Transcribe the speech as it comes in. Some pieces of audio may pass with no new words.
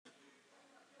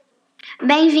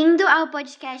Bem-vindo ao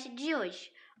podcast de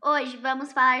hoje. Hoje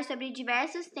vamos falar sobre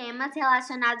diversos temas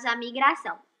relacionados à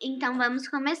migração. Então vamos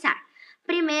começar.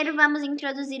 Primeiro vamos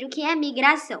introduzir o que é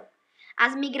migração.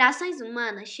 As migrações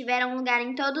humanas tiveram lugar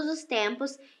em todos os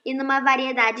tempos e numa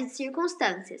variedade de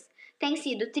circunstâncias. Têm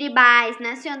sido tribais,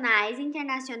 nacionais,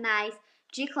 internacionais,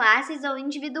 de classes ou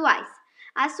individuais.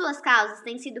 As suas causas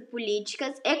têm sido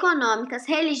políticas, econômicas,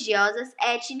 religiosas,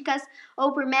 étnicas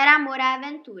ou por mero amor à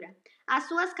aventura. As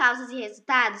suas causas e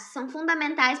resultados são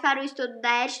fundamentais para o estudo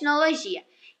da etnologia,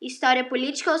 história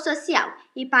política ou social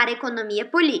e para a economia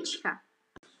política.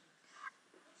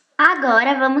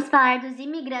 Agora vamos falar dos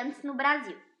imigrantes no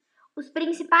Brasil. Os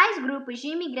principais grupos de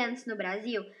imigrantes no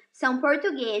Brasil são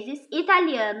portugueses,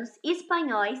 italianos,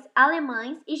 espanhóis,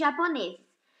 alemães e japoneses,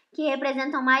 que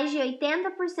representam mais de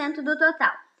 80% do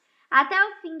total. Até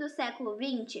o fim do século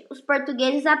XX, os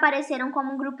portugueses apareceram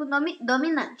como um grupo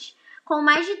dominante, com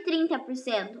mais de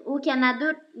 30%, o que é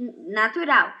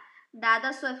natural, dada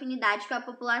a sua afinidade com a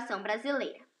população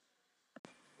brasileira.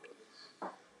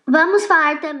 Vamos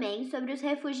falar também sobre os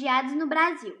refugiados no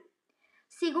Brasil.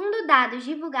 Segundo dados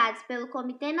divulgados pelo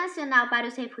Comitê Nacional para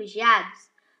os Refugiados,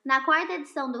 na quarta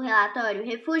edição do relatório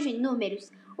Refúgio em Números,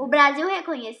 o Brasil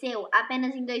reconheceu,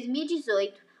 apenas em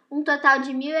 2018, um total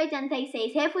de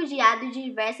 1.086 refugiados de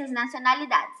diversas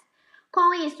nacionalidades.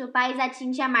 Com isso, o país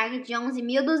atinge a marca de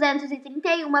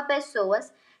 11.231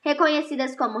 pessoas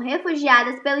reconhecidas como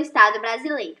refugiadas pelo Estado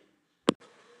brasileiro.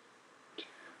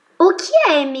 O que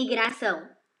é imigração?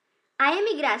 A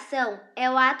emigração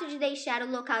é o ato de deixar o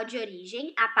local de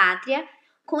origem, a pátria,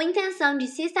 com a intenção de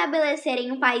se estabelecer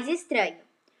em um país estranho.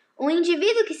 Um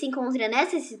indivíduo que se encontra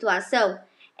nessa situação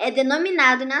é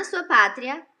denominado na sua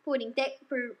pátria por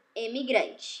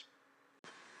emigrante.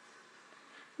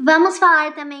 Vamos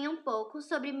falar também um pouco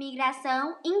sobre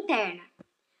migração interna.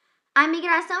 A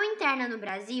migração interna no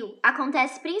Brasil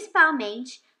acontece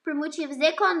principalmente por motivos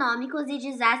econômicos e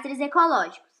desastres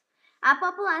ecológicos. A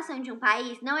população de um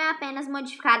país não é apenas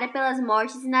modificada pelas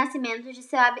mortes e nascimentos de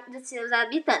seus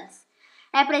habitantes.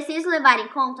 É preciso levar em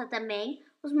conta também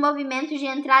os movimentos de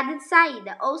entrada e de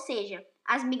saída, ou seja,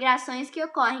 as migrações que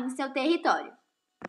ocorrem em seu território.